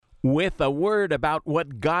With a word about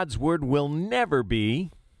what God's Word will never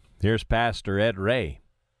be, here's Pastor Ed Ray.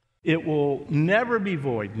 It will never be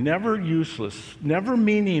void, never useless, never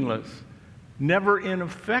meaningless, never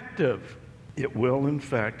ineffective. It will, in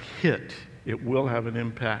fact, hit. It will have an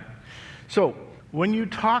impact. So, when you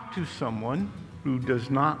talk to someone who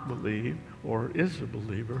does not believe or is a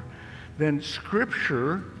believer, then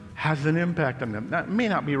Scripture has an impact on them. That may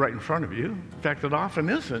not be right in front of you. In fact, it often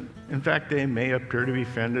isn't. In fact, they may appear to be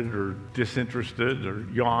offended or disinterested or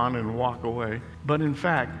yawn and walk away. But in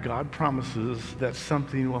fact, God promises that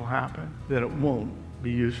something will happen, that it won't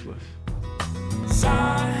be useless.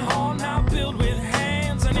 Zion hall now built with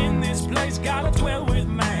hands, and in this place gotta dwell with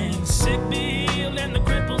man. Sick be healed and the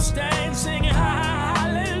crippled stand, singing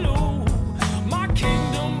hallelujah. My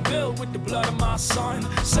kingdom built with the blood of my son,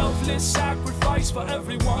 selfless sacrifice for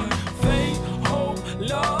everyone. Faith, hope,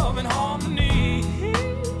 love, and harmony.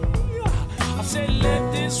 I said,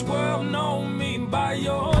 let this world know me by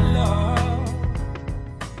your love.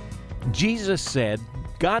 Jesus said,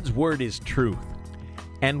 God's Word is truth,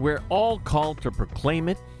 and we're all called to proclaim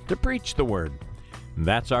it, to preach the Word.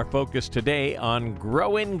 That's our focus today on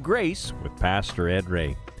Grow in Grace with Pastor Ed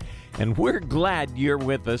Ray. And we're glad you're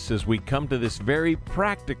with us as we come to this very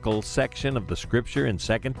practical section of the Scripture in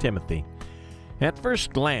 2 Timothy. At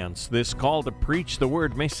first glance, this call to preach the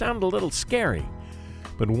Word may sound a little scary,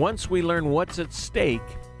 but once we learn what's at stake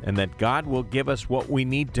and that God will give us what we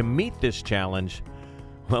need to meet this challenge,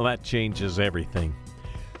 well, that changes everything.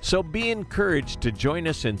 So be encouraged to join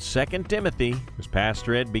us in 2 Timothy as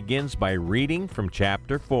Pastor Ed begins by reading from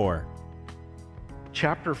chapter 4.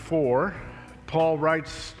 Chapter 4, Paul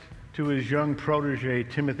writes to his young protege,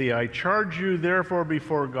 Timothy, I charge you therefore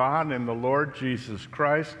before God and the Lord Jesus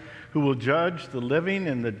Christ, who will judge the living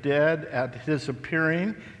and the dead at his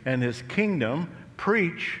appearing and his kingdom,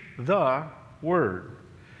 preach the word.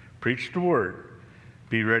 Preach the word.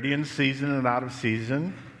 Be ready in season and out of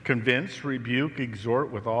season. Convince, rebuke, exhort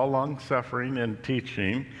with all long-suffering and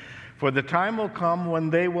teaching. For the time will come when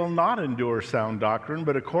they will not endure sound doctrine,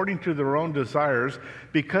 but according to their own desires,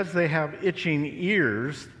 because they have itching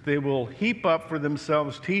ears, they will heap up for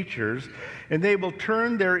themselves teachers, and they will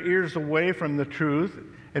turn their ears away from the truth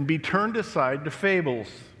and be turned aside to fables.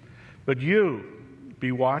 But you,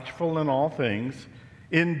 be watchful in all things,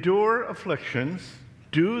 endure afflictions,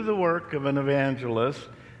 do the work of an evangelist,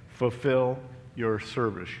 fulfill your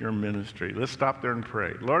service, your ministry. Let's stop there and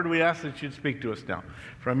pray. Lord, we ask that you'd speak to us now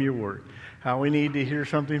from your word. How we need to hear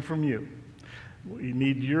something from you. We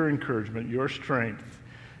need your encouragement, your strength,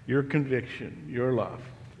 your conviction, your love.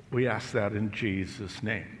 We ask that in Jesus'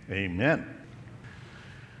 name. Amen.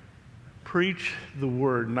 Preach the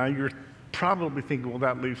word. Now you're probably thinking, well,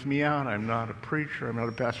 that leaves me out. I'm not a preacher. I'm not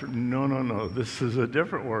a pastor. No. This is a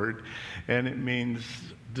different word, and it means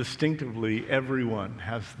distinctively everyone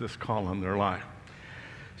has this call in their life.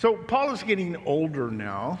 So Paul is getting older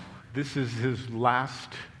now. This is his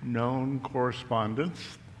last known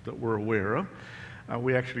correspondence that we're aware of.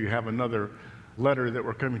 We actually have another letter that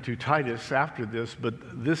we're coming to, Titus, after this,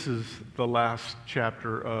 but this is the last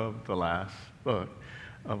chapter of the last book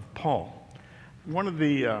of Paul. One of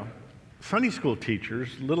the Sunday school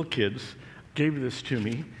teachers, little kids, gave this to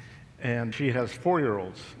me, and she has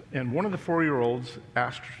 4-year-olds. And one of the 4-year-olds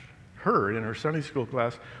asked her in her Sunday school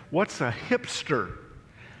class, what's a hipster?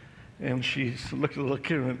 And she looked at the little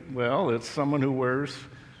kid and went, well, it's someone who wears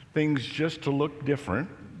things just to look different.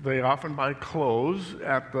 They often buy clothes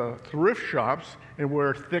at the thrift shops and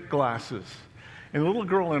wear thick glasses. And the little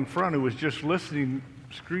girl in front who was just listening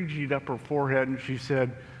screeched up her forehead, and she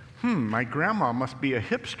said, my grandma must be a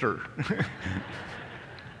hipster.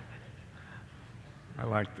 I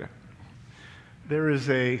like that. There is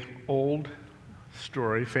a old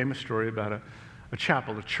story, famous story about a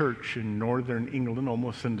chapel, a church in northern England,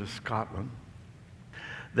 almost into Scotland,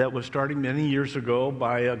 that was started many years ago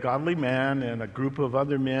by a godly man and a group of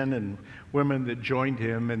other men and women that joined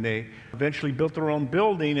him, and they eventually built their own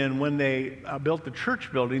building. And when they built the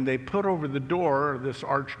church building, they put over the door, this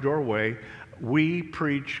arched doorway, "We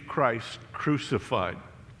preach Christ crucified."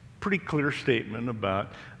 Pretty clear statement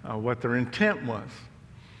about what their intent was.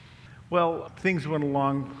 Well, things went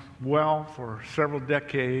along well for several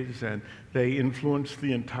decades, and they influenced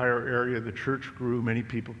the entire area. The church grew, many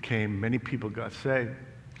people came, many people got saved.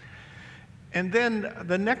 And then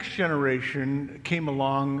the next generation came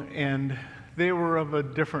along, and they were of a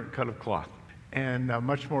different cut of cloth, and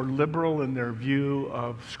much more liberal in their view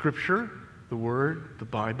of Scripture, the Word, the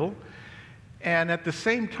Bible. And at the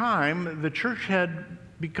same time, the church had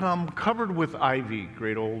become covered with ivy,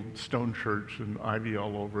 great old stone church and ivy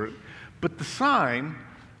all over it. But the sign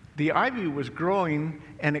the ivy was growing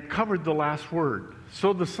and it covered the last word.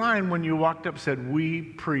 So the sign when you walked up said, "We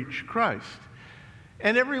preach Christ."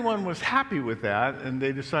 And everyone was happy with that, and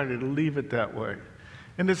they decided to leave it that way.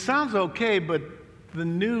 And it sounds okay, but the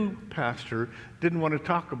new pastor didn't want to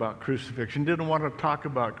talk about crucifixion, didn't want to talk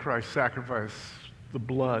about Christ's sacrifice, the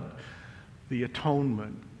blood, the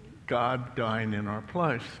atonement, God dying in our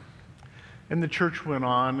place. And the church went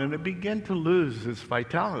on, and it began to lose its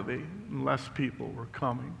vitality, and less people were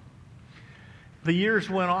coming. The years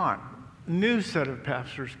went on. A new set of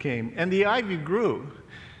pastors came, and the ivy grew,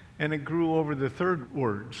 and it grew over the third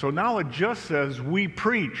word. So now it just says, "We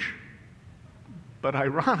preach." But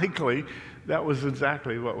ironically, that was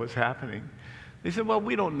exactly what was happening. They said, well,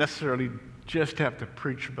 we don't necessarily just have to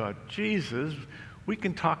preach about Jesus. We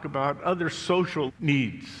can talk about other social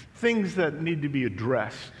needs, things that need to be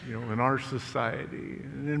addressed, in our society,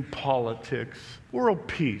 and in politics, world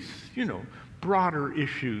peace, broader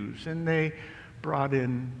issues. And they brought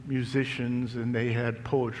in musicians, and they had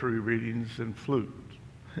poetry readings and flutes.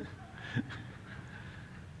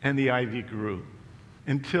 And the ivy grew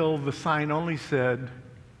until the sign only said,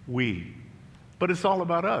 "We." But it's all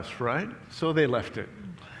about us, right? So they left it.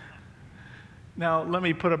 Now, let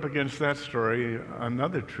me put up against that story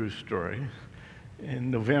another true story. In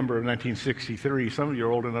November of 1963, some of you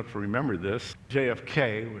are old enough to remember this,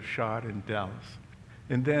 JFK was shot in Dallas.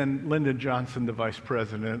 And then Lyndon Johnson, the vice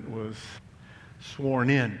president, was sworn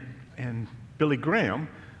in. And Billy Graham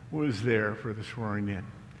was there for the swearing in.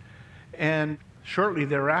 And shortly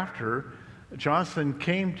thereafter, Johnson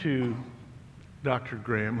came to Dr.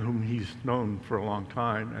 Graham, whom he's known for a long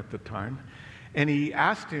time at the time, and he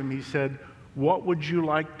asked him, he said, "What would you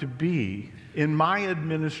like to be in my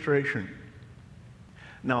administration?"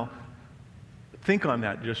 Now, think on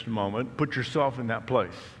that just a moment. Put yourself in that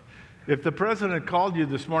place. If the president called you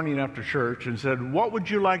this morning after church and said, "What would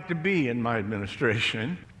you like to be in my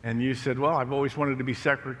administration?" And you said, "Well, I've always wanted to be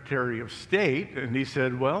Secretary of State." And he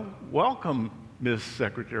said, "Well, welcome, Ms.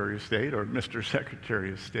 Secretary of State or Mr.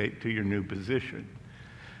 Secretary of State, to your new position."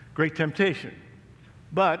 Great temptation.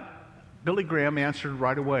 But Billy Graham answered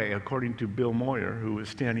right away, according to Bill Moyer, who was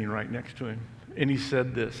standing right next to him. And he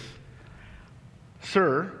said this,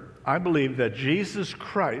 "Sir, I believe that Jesus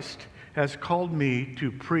Christ has called me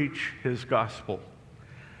to preach his gospel.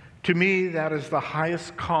 To me, that is the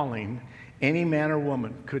highest calling any man or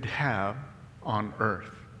woman could have on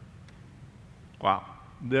earth." Wow,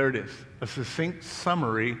 there it is, a succinct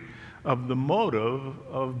summary of the motive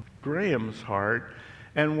of Graham's heart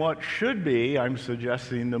and what should be, I'm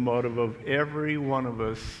suggesting, the motive of every one of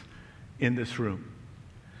us in this room.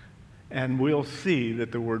 And we'll see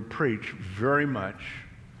that the word preach very much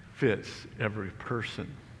fits every person.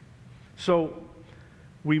 So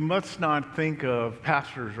we must not think of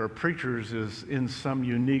pastors or preachers as in some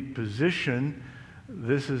unique position.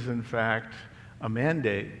 This is, in fact, a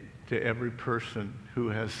mandate to every person who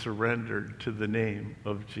has surrendered to the name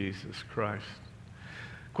of Jesus Christ.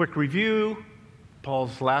 Quick review.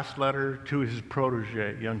 Paul's last letter to his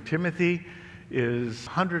protege, young Timothy, is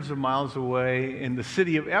hundreds of miles away in the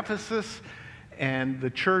city of Ephesus, and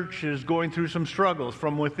the church is going through some struggles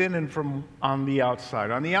from within and from on the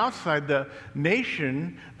outside. On the outside, the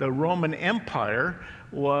nation, the Roman Empire,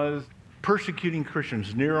 was persecuting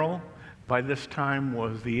Christians. Nero, by this time,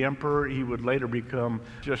 was the emperor. He would later become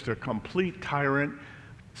just a complete tyrant.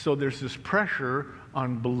 So there's this pressure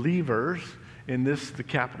on believers in this, the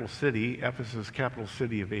capital city, Ephesus, capital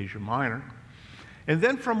city of Asia Minor. And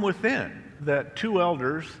then from within, that two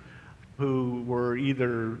elders who were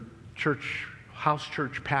either house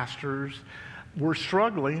church pastors were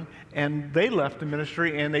struggling, and they left the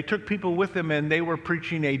ministry, and they took people with them, and they were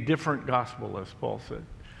preaching a different gospel, as Paul said.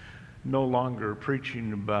 No longer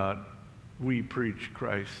preaching about, "We preach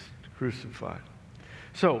Christ crucified."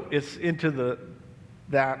 So it's into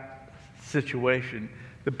that situation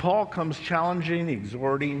that Paul comes challenging,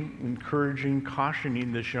 exhorting, encouraging,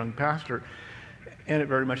 cautioning this young pastor, and it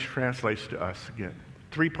very much translates to us again.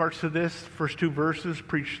 3 parts to this. First 2 verses,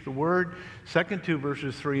 preach the word. Second 2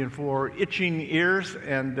 verses, 3 and 4, itching ears.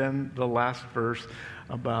 And then the last verse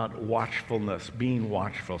about watchfulness, being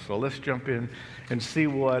watchful. So let's jump in and see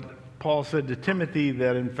what Paul said to Timothy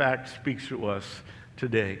that in fact speaks to us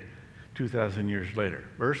today, 2,000 years later.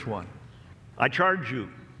 Verse 1, I charge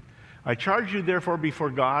you therefore before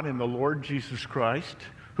God and the Lord Jesus Christ,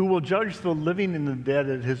 who will judge the living and the dead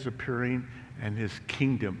at his appearing and his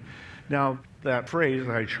kingdom. Now, that phrase,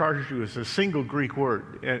 I charge you, is a single Greek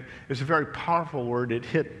word. It's a very powerful word. It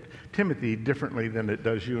hit Timothy differently than it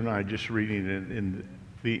does you and I just reading it in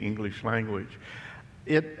the English language.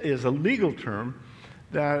 It is a legal term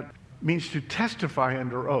that means to testify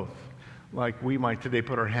under oath. Like we might today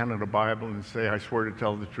put our hand on a Bible and say, I swear to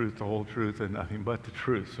tell the truth, the whole truth, and nothing but the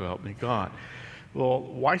truth, so help me God. Well,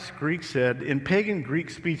 Weiss Greek said, in pagan Greek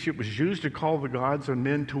speech, it was used to call the gods and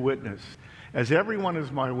men to witness, as everyone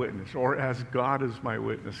is my witness, or as God is my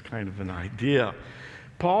witness, kind of an idea.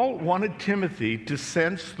 Paul wanted Timothy to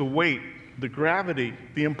sense the weight, the gravity,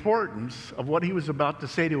 the importance of what he was about to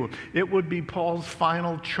say to him. It would be Paul's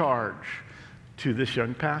final charge to this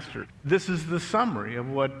young pastor. This is the summary of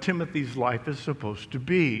what Timothy's life is supposed to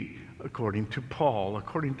be, according to Paul,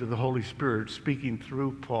 according to the Holy Spirit speaking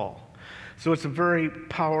through Paul. So it's a very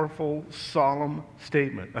powerful, solemn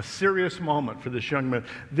statement, a serious moment for this young man.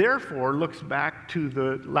 Therefore, looks back to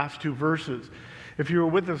the last two verses. If you were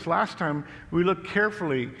with us last time, we looked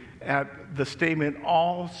carefully at the statement,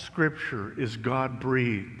 all Scripture is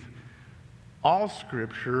God-breathed. All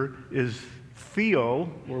Scripture is theo,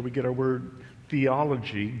 where we get our word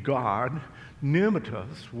theology, God,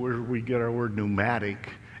 pneumatos, where we get our word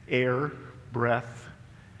pneumatic, air, breath.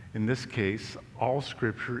 In this case, all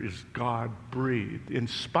Scripture is God-breathed,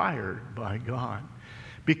 inspired by God.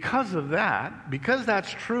 Because of that, because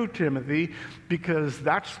that's true, Timothy, because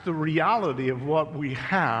that's the reality of what we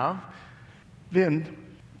have, then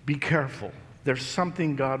be careful. There's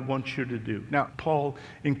something God wants you to do. Now, Paul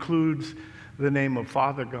includes the name of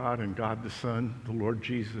Father God and God the Son, the Lord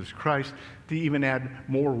Jesus Christ, to even add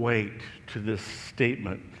more weight to this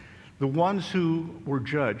statement. The ones who were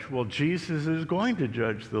judged, well, Jesus is going to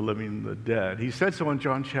judge the living and the dead. He said so in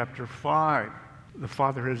John chapter 5. The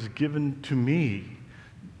Father has given to me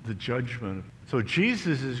the judgment. So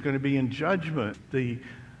Jesus is going to be in judgment. The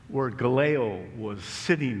word galeo was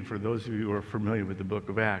sitting, for those of you who are familiar with the book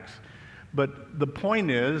of Acts. But the point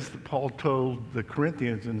is, Paul told the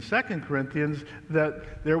Corinthians in 2 Corinthians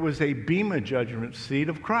that there was a bema judgment seat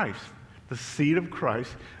of Christ, the seat of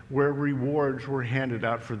Christ, where rewards were handed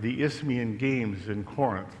out for the Isthmian Games in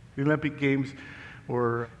Corinth. The Olympic Games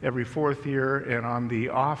were every fourth year, and on the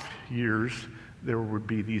off years, there would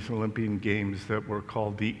be these Olympian Games that were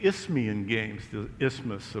called the Isthmian Games, the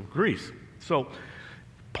Isthmus of Greece. So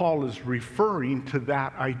Paul is referring to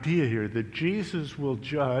that idea here, that Jesus will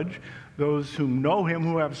judge those who know him,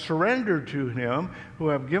 who have surrendered to him, who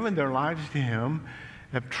have given their lives to him,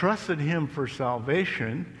 have trusted him for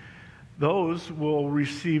salvation. Those will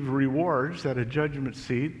receive rewards at a judgment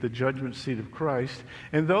seat, the judgment seat of Christ.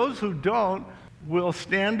 And those who don't will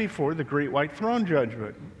stand before the great white throne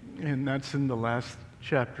judgment. And that's in the last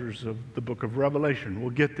chapters of the book of Revelation.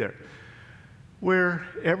 We'll get there. Where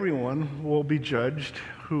everyone will be judged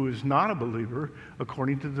who is not a believer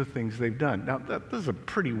according to the things they've done. Now, that is a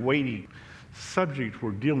pretty weighty subject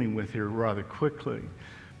we're dealing with here rather quickly.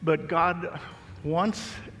 But God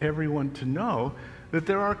wants everyone to know that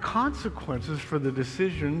there are consequences for the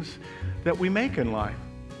decisions that we make in life.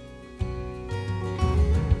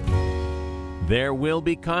 There will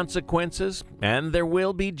be consequences, and there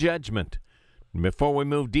will be judgment. Before we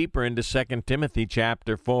move deeper into 2 Timothy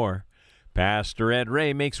chapter 4, Pastor Ed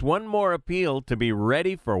Ray makes one more appeal to be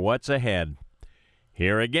ready for what's ahead.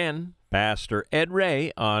 Here again, Pastor Ed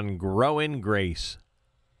Ray on Grow in Grace.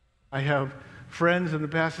 I have friends in the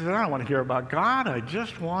past that I don't want to hear about God. I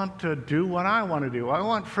just want to do what I want to do. I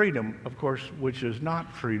want freedom, of course, which is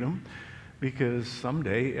not freedom, because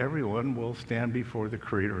someday everyone will stand before the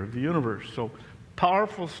creator of the universe. So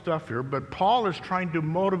powerful stuff here, but Paul is trying to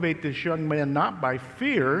motivate this young man not by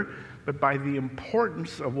fear, but by the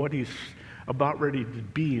importance of what he's about ready to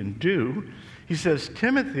be and do. He says,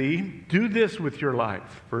 Timothy, do this with your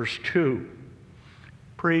life. Verse 2,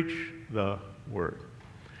 preach the word.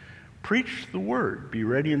 Preach the word. Be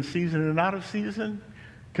ready in season and out of season.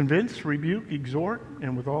 Convince, rebuke, exhort,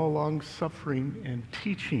 and with all long suffering and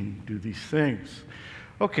teaching do these things.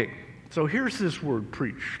 Okay, so here's this word,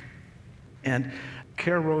 preach. And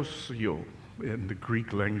kerosio in the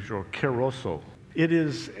Greek language, or keroso. It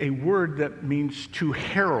is a word that means to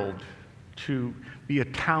herald, to be a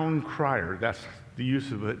town crier. That's the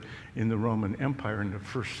use of it in the Roman Empire in the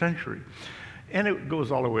first century. And it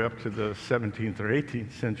goes all the way up to the 17th or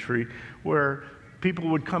 18th century, where people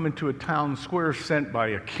would come into a town square sent by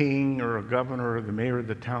a king or a governor or the mayor of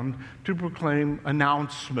the town to proclaim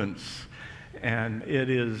announcements. And it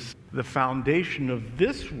is the foundation of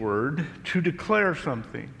this word to declare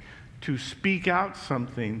something, to speak out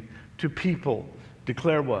something to people.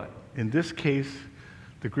 Declare what? In this case,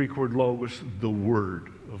 the Greek word logos, the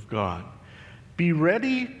word of God. Be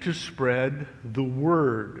ready to spread the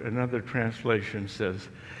word. Another translation says,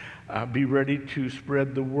 be ready to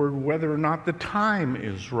spread the word whether or not the time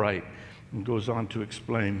is right. And goes on to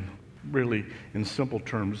explain, really in simple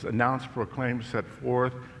terms, announce, proclaim, set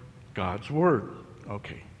forth, God's Word.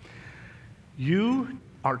 Okay. You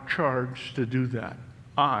are charged to do that.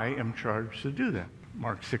 I am charged to do that.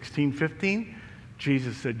 Mark 16:15,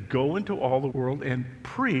 Jesus said, go into all the world and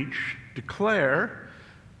preach, declare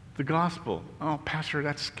the gospel. Oh, Pastor,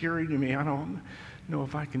 that's scary to me. I don't know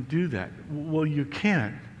if I can do that. Well, you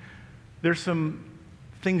can. There's some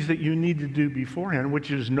things that you need to do beforehand,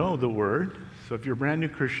 which is know the Word. So if you're a brand new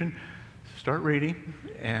Christian, start reading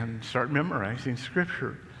and start memorizing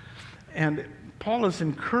Scripture. And Paul is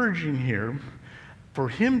encouraging here for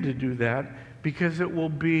him to do that because it will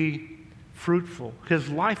be fruitful. His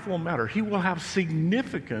life will matter. He will have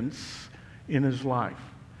significance in his life.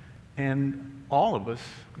 And all of us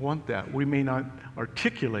want that. We may not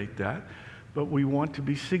articulate that, but we want to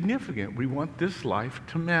be significant. We want this life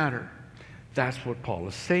to matter. That's what Paul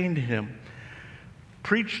is saying to him.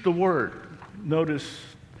 Preach the word. Notice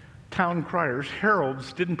town criers,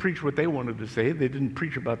 heralds, didn't preach what they wanted to say. They didn't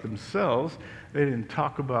preach about themselves. They didn't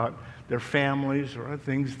talk about their families or other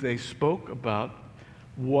things. They spoke about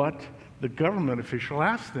what the government official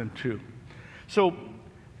asked them to. So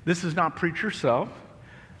this is not preach yourself.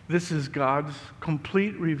 This is God's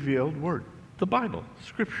complete revealed word. The Bible,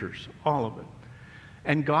 scriptures, all of it.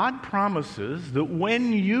 And God promises that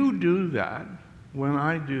when you do that, when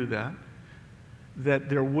I do that, that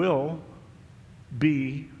there will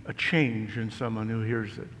be a change in someone who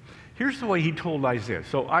hears it. Here's the way he told Isaiah.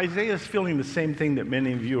 So Isaiah is feeling the same thing that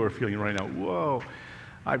many of you are feeling right now. Whoa,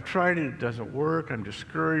 I've tried it doesn't work, I'm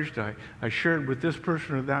discouraged, I shared with this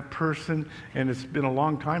person or that person, and it's been a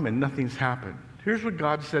long time and nothing's happened. Here's what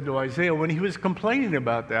God said to Isaiah when he was complaining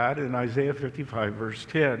about that in Isaiah 55, verse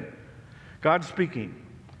 10. God speaking,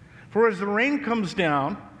 for as the rain comes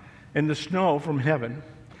down and the snow from heaven,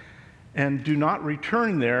 and do not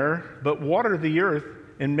return there, but water the earth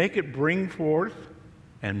and make it bring forth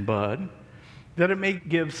and bud, that it may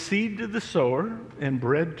give seed to the sower and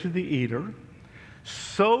bread to the eater,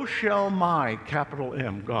 so shall my, capital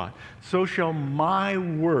M, God, so shall my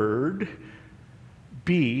word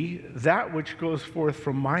be that which goes forth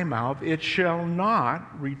from my mouth. It shall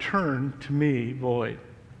not return to me void,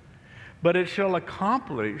 but it shall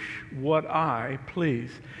accomplish what I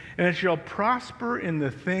please, and it shall prosper in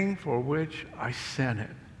the thing for which I sent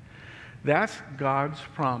it. That's God's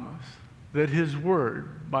promise, that his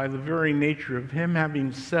word, by the very nature of him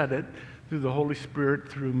having said it through the Holy Spirit,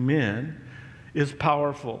 through men, is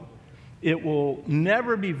powerful. It will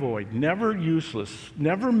never be void, never useless,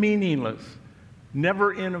 never meaningless,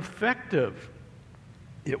 never ineffective.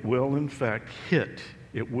 It will, in fact, hit.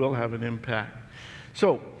 It will have an impact.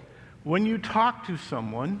 So, when you talk to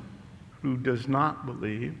someone who does not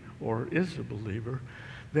believe or is a believer,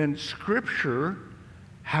 then Scripture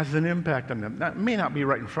has an impact on them. That may not be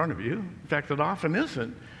right in front of you. In fact, it often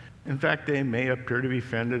isn't. In fact, they may appear to be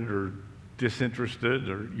offended or disinterested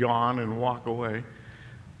or yawn and walk away.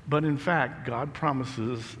 But in fact, God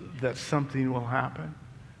promises that something will happen,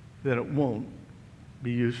 that it won't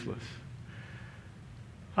be useless.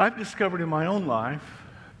 I've discovered in my own life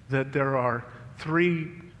that there are 3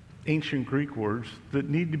 ancient Greek words that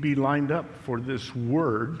need to be lined up for this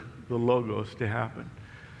word, the logos, to happen.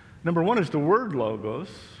 Number 1 is the word logos,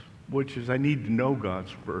 which is I need to know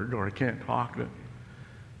God's word or I can't talk it.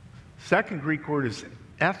 Second Greek word is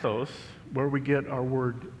ethos, where we get our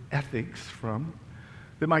word ethics from.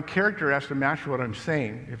 That my character has to match what I'm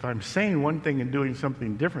saying. If I'm saying one thing and doing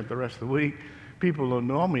something different the rest of the week, people who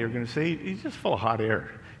know me are going to say, he's just full of hot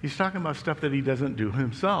air. He's talking about stuff that he doesn't do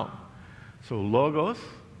himself. So logos,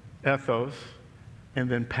 ethos, and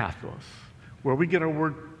then pathos, where we get our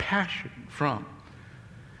word passion from.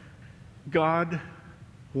 God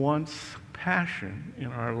wants passion in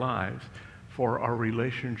our lives for our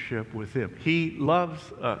relationship with him. He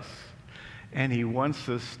loves us, and he wants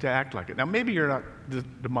us to act like it. Now, maybe you're not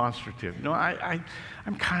demonstrative. No,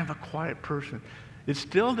 I'm kind of a quiet person. It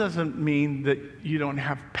still doesn't mean that you don't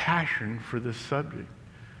have passion for this subject.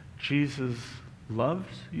 Jesus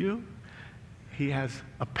loves you. He has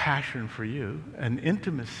a passion for you, an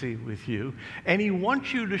intimacy with you, and he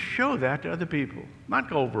wants you to show that to other people. Not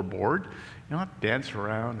go overboard, not dance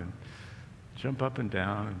around and jump up and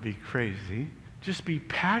down and be crazy. Just be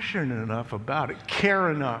passionate enough about it, care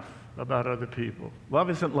enough about other people. Love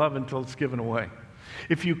isn't love until it's given away.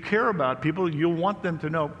 If you care about people, you'll want them to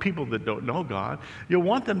know, people that don't know God, you'll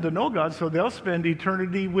want them to know God so they'll spend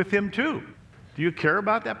eternity with him too. Do you care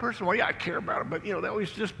about that person? Well, yeah, I care about them, but they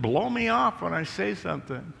always just blow me off when I say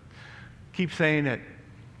something. Keep saying it.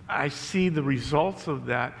 I see the results of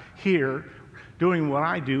that here, doing what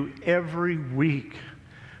I do every week.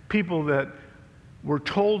 People that were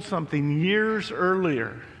told something years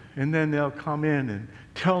earlier, and then they'll come in and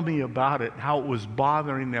tell me about it, how it was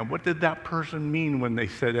bothering them. What did that person mean when they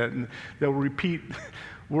said that? And they'll repeat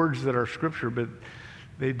words that are scripture, but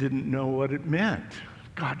they didn't know what it meant.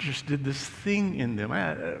 God just did this thing in them.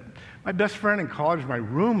 My best friend in college, my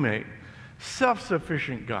roommate,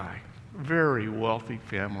 self-sufficient guy, very wealthy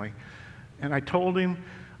family. And I told him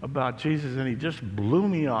about Jesus, and he just blew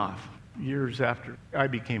me off years after I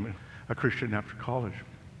became a Christian after college.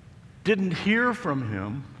 Didn't hear from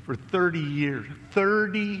him for 30 years.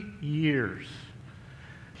 30 years.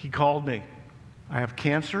 He called me. I have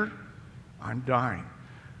cancer. I'm dying.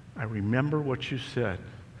 I remember what you said.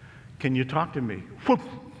 Can you talk to me?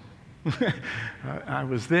 I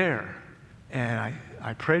was there. And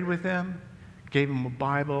I prayed with him, gave him a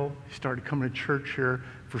Bible. He started coming to church here.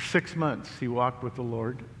 For 6 months, he walked with the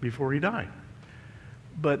Lord before he died.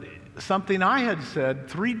 But something I had said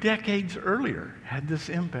 3 decades earlier had this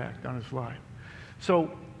impact on his life.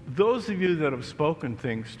 So those of you that have spoken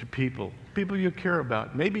things to people you care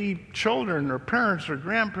about, maybe children or parents or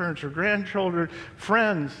grandparents or grandchildren,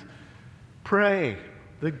 friends, pray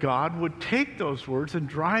that God would take those words and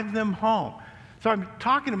drive them home. So I'm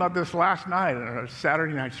talking about this last night in a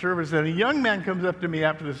Saturday night service, and a young man comes up to me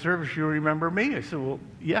after the service. You remember me? I said, well,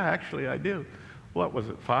 yeah, actually I do. What was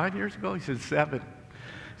it, 5 years ago? He said, 7.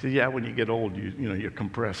 I said, yeah, when you get old, you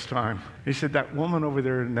compress time. He said, that woman over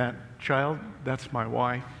there and that child, that's my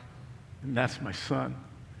wife, and that's my son.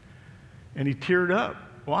 And he teared up.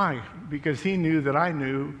 Why? Because he knew that I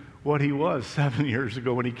knew what he was 7 years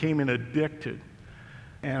ago when he came in addicted.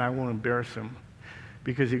 And I won't embarrass him,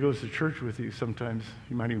 because he goes to church with you sometimes.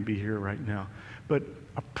 He might even be here right now. But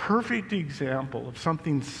a perfect example of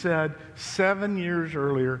something said 7 years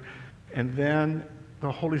earlier, and then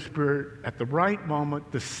the Holy Spirit, at the right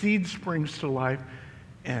moment, the seed springs to life,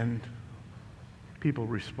 and people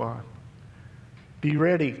respond. Be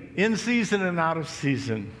ready, in season and out of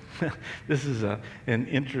season. This is an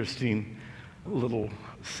interesting little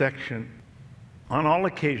section. On all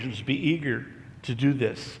occasions, be eager to do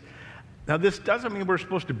this. Now, this doesn't mean we're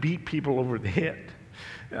supposed to beat people over the head.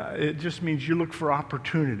 It just means you look for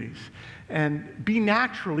opportunities. And be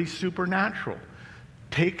naturally supernatural.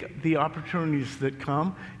 Take the opportunities that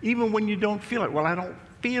come, even when you don't feel it. Well, I don't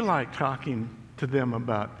feel like talking to them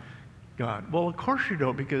about God. Well, of course you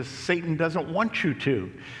don't, because Satan doesn't want you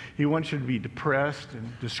to. He wants you to be depressed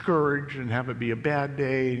and discouraged and have it be a bad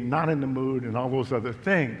day, not in the mood, and all those other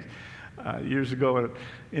things. Years ago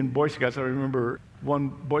in Boy Scouts, I remember one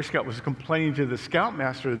Boy Scout was complaining to the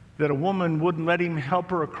Scoutmaster that a woman wouldn't let him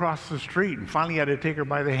help her across the street, and finally he had to take her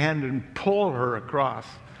by the hand and pull her across.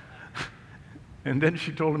 And then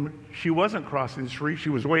she told him she wasn't crossing the street, she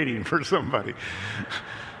was waiting for somebody.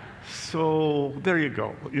 So there you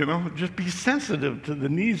go, just be sensitive to the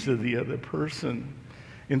needs of the other person.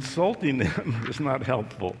 Insulting them is not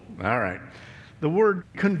helpful. All right. The word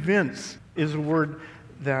convince is a word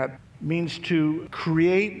that means to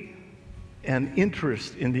create an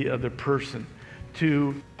interest in the other person,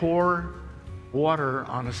 to pour water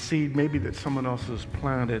on a seed maybe that someone else has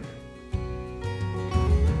planted.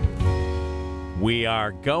 We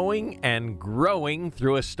are going and growing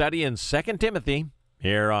through a study in 2 Timothy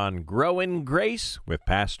here on Grow in Grace with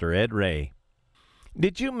Pastor Ed Ray.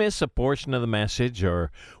 Did you miss a portion of the message,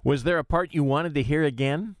 or was there a part you wanted to hear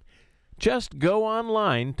again? Just go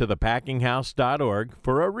online to thepackinghouse.org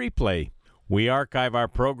for a replay. We archive our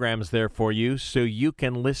programs there for you so you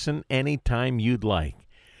can listen anytime you'd like.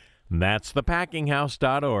 That's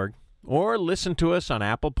thepackinghouse.org, or listen to us on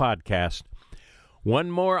Apple Podcast.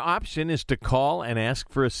 One more option is to call and ask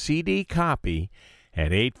for a CD copy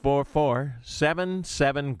at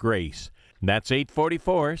 844-77-GRACE. That's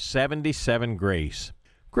 844-77-GRACE.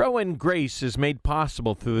 Grow in Grace is made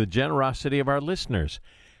possible through the generosity of our listeners,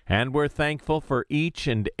 and we're thankful for each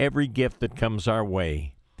and every gift that comes our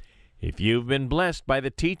way. If you've been blessed by the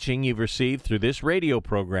teaching you've received through this radio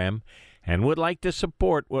program and would like to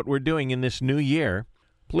support what we're doing in this new year,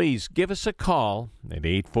 please give us a call at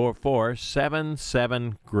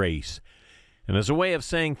 844-77-GRACE. And as a way of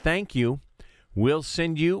saying thank you, we'll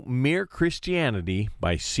send you Mere Christianity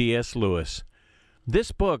by C.S. Lewis.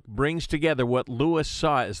 This book brings together what Lewis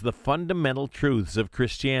saw as the fundamental truths of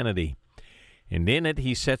Christianity. And in it,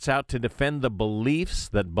 he sets out to defend the beliefs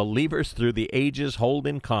that believers through the ages hold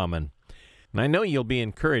in common. And I know you'll be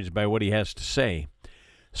encouraged by what he has to say.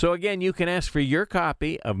 So again, you can ask for your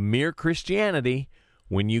copy of Mere Christianity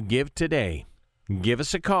when you give today. Give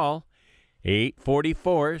us a call,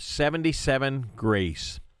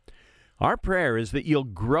 844-77-GRACE. Our prayer is that you'll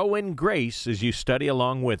grow in grace as you study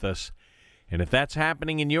along with us. And if that's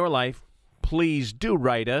happening in your life, please do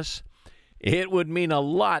write us. It would mean a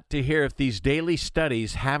lot to hear if these daily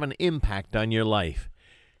studies have an impact on your life.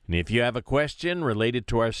 And if you have a question related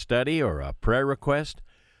to our study or a prayer request,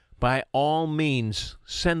 by all means,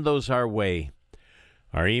 send those our way.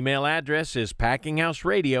 Our email address is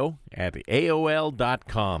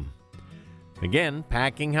packinghouseradio@aol.com. Again,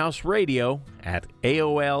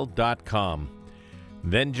 packinghouseradio@aol.com.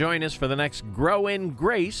 Then join us for the next Grow in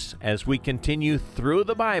Grace as we continue through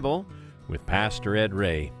the Bible with Pastor Ed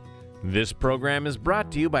Ray. This program is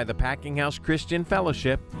brought to you by the Packing House Christian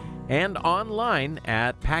Fellowship and online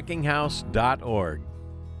at packinghouse.org.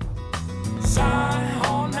 Zion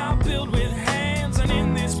Hall now built with hands, and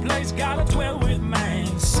in this place gotta dwell with man.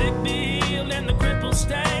 Sick be healed and the crippled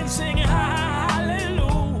stand, singing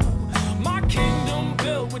hallelujah. My kingdom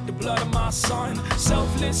built with the blood of my son,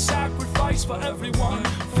 selfless sacrifice for everyone.